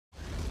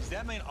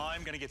that mean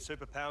I'm gonna get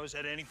superpowers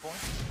at any point?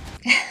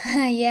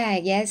 Yeah, I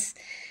guess.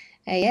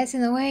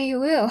 In a way you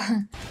will.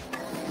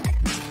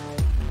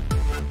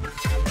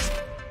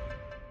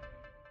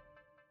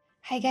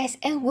 Hi guys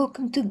and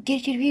welcome to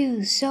Get Your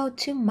Reviews. So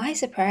to my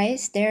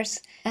surprise,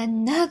 there's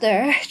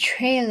another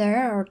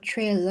trailer or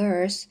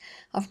trailers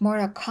of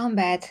Mortal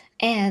Kombat,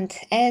 and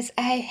as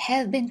I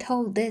have been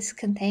told, this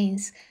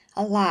contains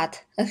a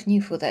lot of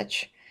new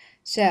footage.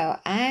 So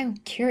I'm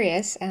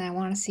curious and I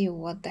want to see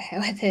what the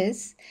hell it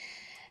is.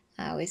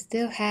 We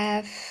still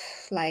have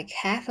like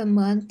half a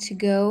month to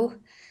go,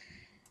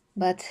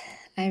 but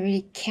I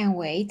really can't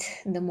wait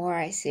the more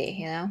I see,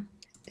 you know?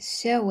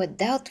 So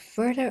without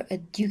further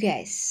ado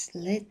guys,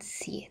 let's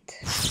see it.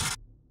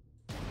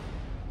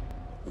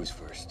 Who's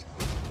first?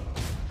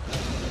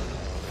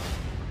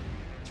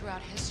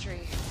 Throughout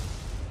history,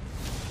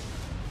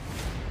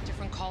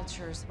 different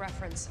cultures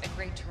reference a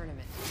great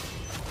tournament.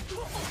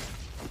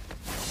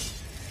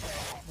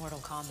 Mortal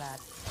Kombat.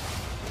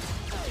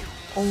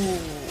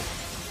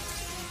 Oh,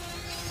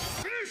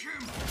 Finish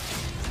him!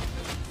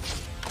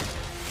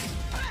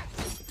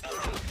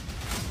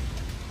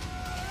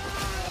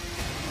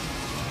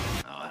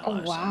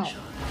 oh wow.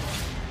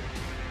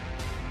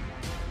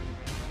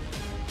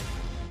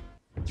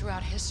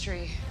 Throughout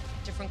history,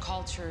 different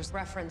cultures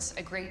reference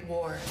a great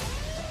war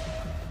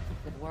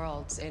with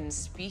worlds and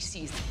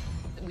species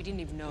that we didn't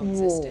even know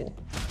existed.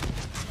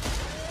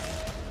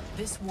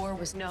 This war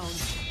was known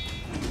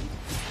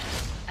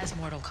as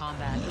Mortal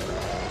Kombat.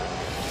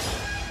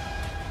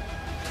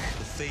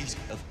 The fate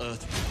of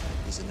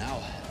Earth is in our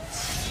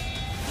hands.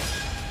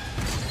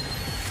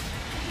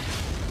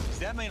 Does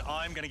that mean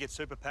I'm gonna get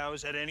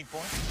superpowers at any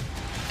point?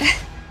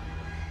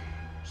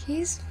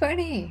 He's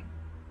funny.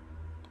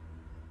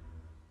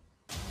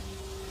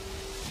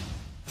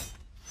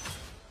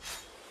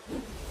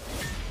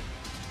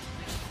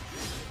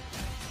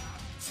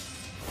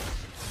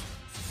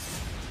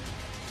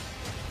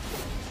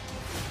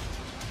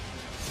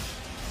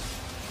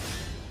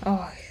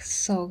 Oh,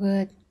 so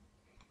good.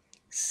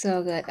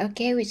 So good.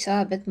 Okay, we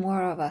saw a bit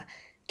more of a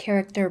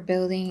character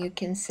building, you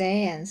can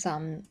say, and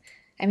some,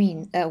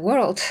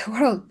 world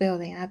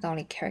building, not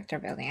only character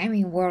building, I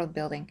mean world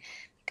building,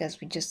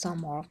 because we just saw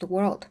more of the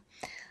world.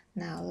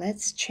 Now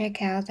let's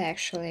check out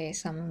actually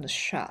some of the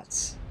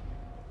shots.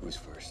 Who's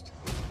first?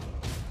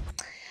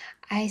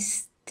 I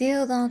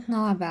still don't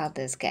know about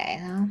this guy,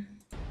 no?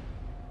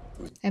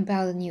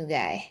 About the new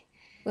guy.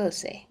 We'll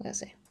see, we'll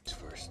see. Who's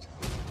first?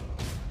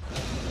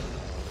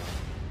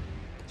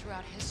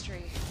 Throughout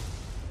history,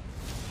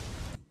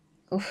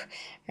 Oof,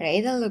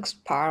 Raiden looks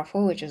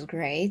powerful, which is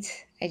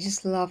great. I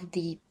just love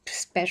the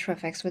special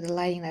effects with the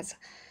lighting. That's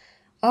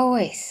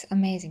always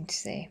amazing to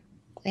see.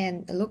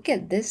 And look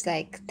at this,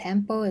 like,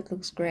 tempo, it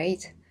looks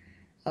great.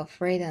 Of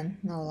Raiden,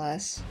 no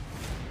less.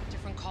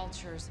 different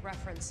cultures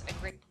reference a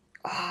great.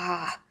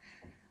 Ah,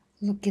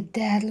 look at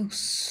that, looks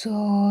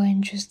so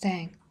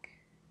interesting.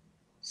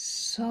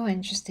 So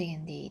interesting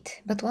indeed.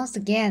 But once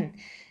again,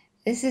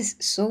 this is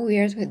so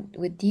weird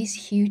with these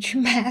huge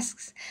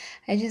masks.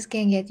 I just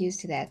can't get used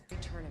to that.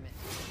 Tournament.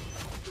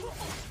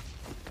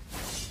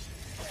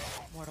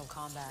 Mortal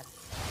Kombat.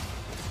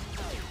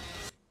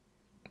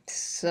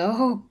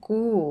 So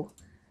cool.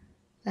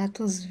 That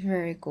was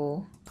very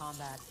cool.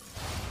 Combat.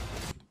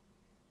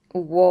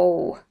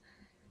 Whoa.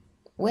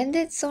 When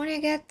did Sonya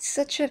get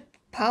such a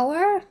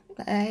power?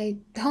 I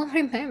don't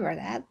remember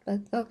that, but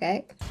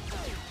okay.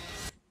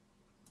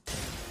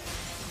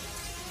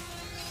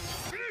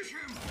 Finish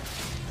him!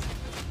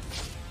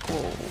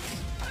 Whoa.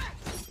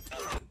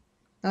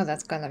 Oh,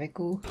 that's gonna be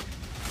cool.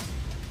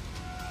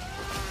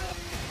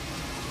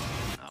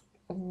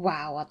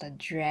 Wow, what a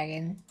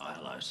dragon.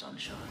 Hello,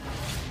 sunshine.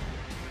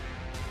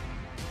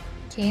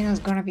 Kano's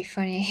gonna be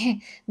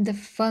funny. The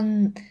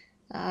fun,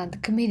 the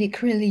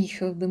comedic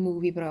relief of the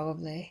movie,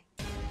 probably.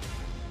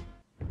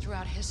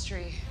 Throughout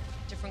history,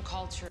 different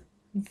cultures.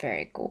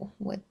 Very cool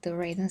with the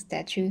Raiden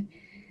statue.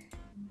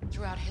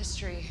 Throughout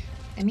history,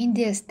 I mean,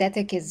 the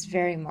aesthetic is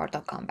very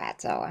Mortal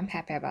Kombat, so I'm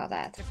happy about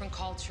that. different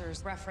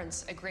cultures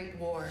reference a great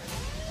war.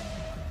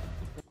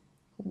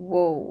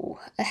 Whoa,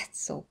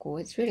 that's so cool.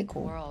 It's really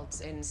cool.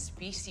 Worlds and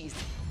species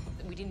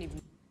that we didn't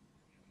even.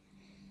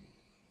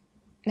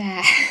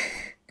 Nah,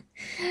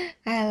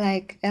 I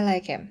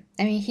like him.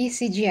 I mean, he's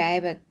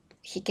CGI, but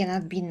he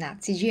cannot be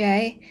not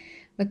CGI.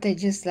 But I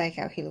just like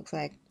how he looks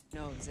like.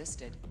 know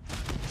existed.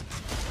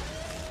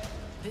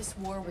 This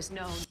war was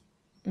known.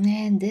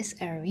 And this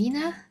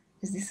arena?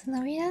 Is this an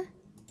arena?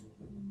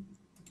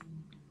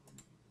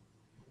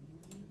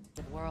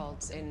 With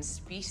worlds and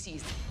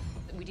species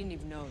that we didn't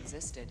even know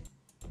existed.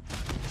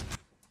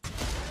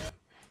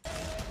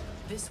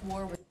 This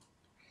war was.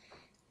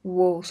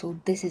 Whoa, so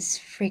this is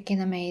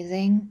freaking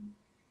amazing.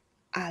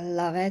 I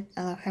love it.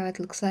 I love how it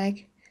looks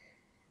like.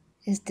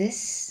 Is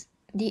this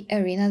the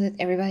arena that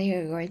everybody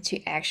are going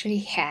to actually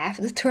have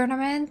the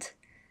tournament?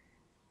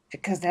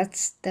 Because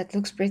that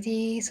looks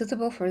pretty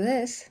suitable for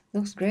this.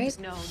 Looks great. was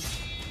known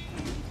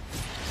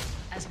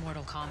as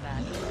Mortal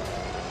Kombat.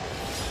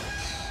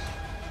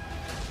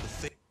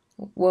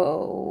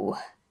 Whoa.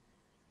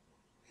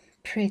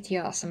 pretty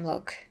awesome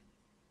look.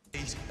 The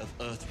fate of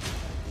Earth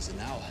is in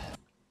our hands.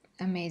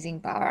 Amazing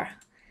power.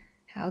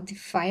 How the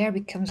fire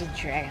becomes a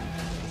dragon.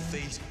 The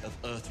fate of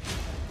Earth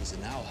is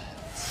in our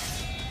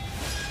hands.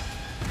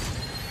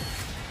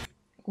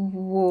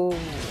 Whoa.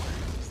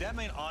 Does that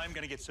mean I'm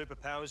gonna get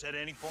superpowers at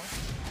any point?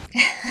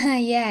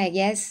 Yeah, I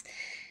guess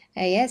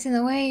in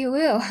a way you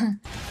will.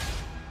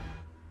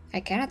 I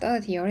kinda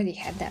thought that he already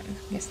had them.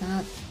 Guess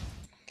not.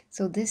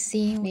 So this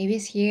scene maybe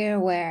is here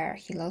where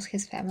he lost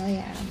his family,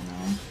 I don't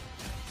know.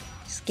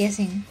 Just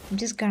guessing. I'm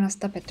just gonna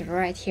stop it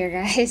right here,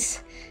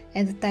 guys.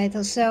 And the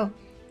title. So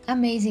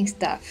amazing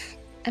stuff.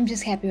 I'm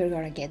just happy we're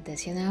gonna get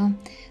this, you know.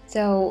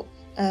 So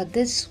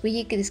this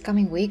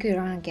coming week, we're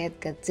gonna get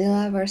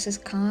Godzilla versus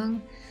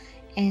Kong,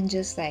 and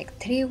just like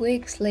 3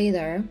 weeks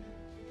later,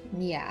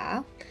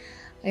 yeah,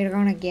 we're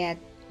gonna get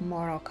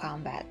Mortal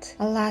Kombat.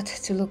 A lot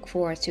to look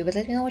forward to, but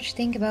let me know what you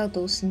think about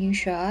those new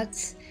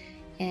shots.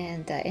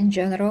 And in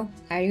general,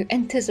 are you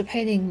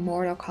anticipating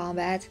Mortal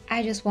Kombat?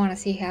 I just want to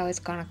see how it's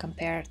gonna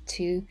compare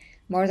to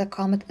Mortal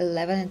Kombat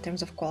 11 in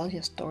terms of quality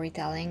of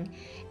storytelling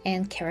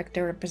and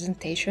character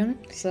representation.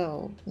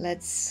 So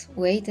let's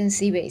wait and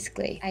see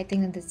basically. I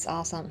think that it's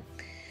awesome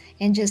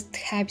and just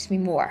hypes me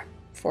more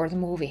for the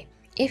movie.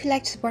 If you'd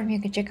like to support me,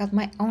 you can check out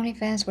my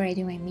OnlyFans where I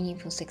do my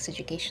meaningful sex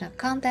educational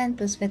content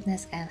plus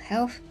fitness and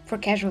health. For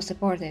casual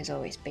support, there's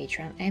always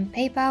Patreon and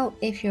PayPal.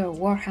 If you're a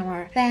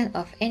Warhammer fan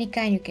of any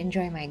kind, you can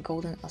join my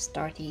Golden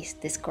Astartes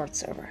Discord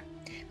server.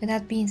 With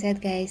that being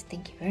said, guys,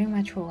 thank you very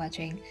much for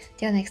watching.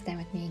 Till next time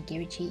with me,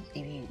 Gary G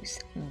Reviews.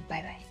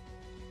 Bye bye.